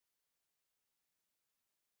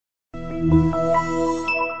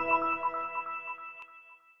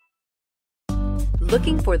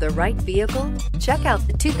Looking for the right vehicle? Check out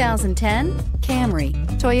the 2010 Camry.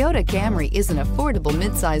 Toyota Camry is an affordable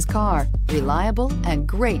midsize car, reliable and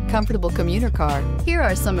great comfortable commuter car. Here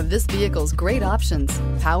are some of this vehicle's great options: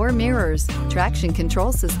 power mirrors, traction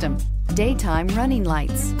control system, daytime running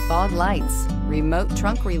lights, fog lights, remote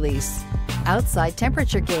trunk release, outside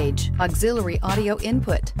temperature gauge, auxiliary audio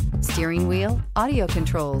input, steering wheel audio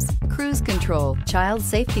controls, cruise control, child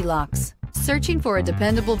safety locks. Searching for a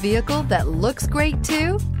dependable vehicle that looks great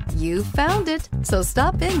too? You found it, so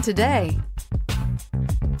stop in today.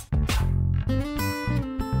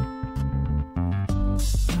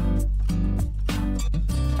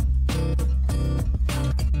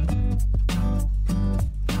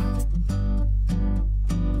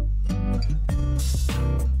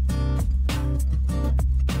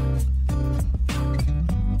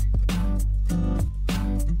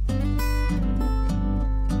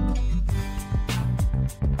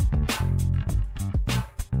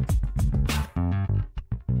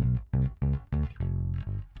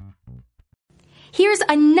 Here's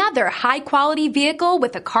another high-quality vehicle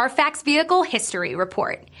with a Carfax Vehicle History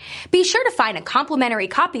Report. Be sure to find a complimentary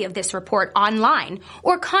copy of this report online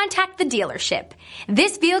or contact the dealership.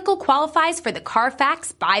 This vehicle qualifies for the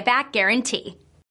Carfax Buyback Guarantee.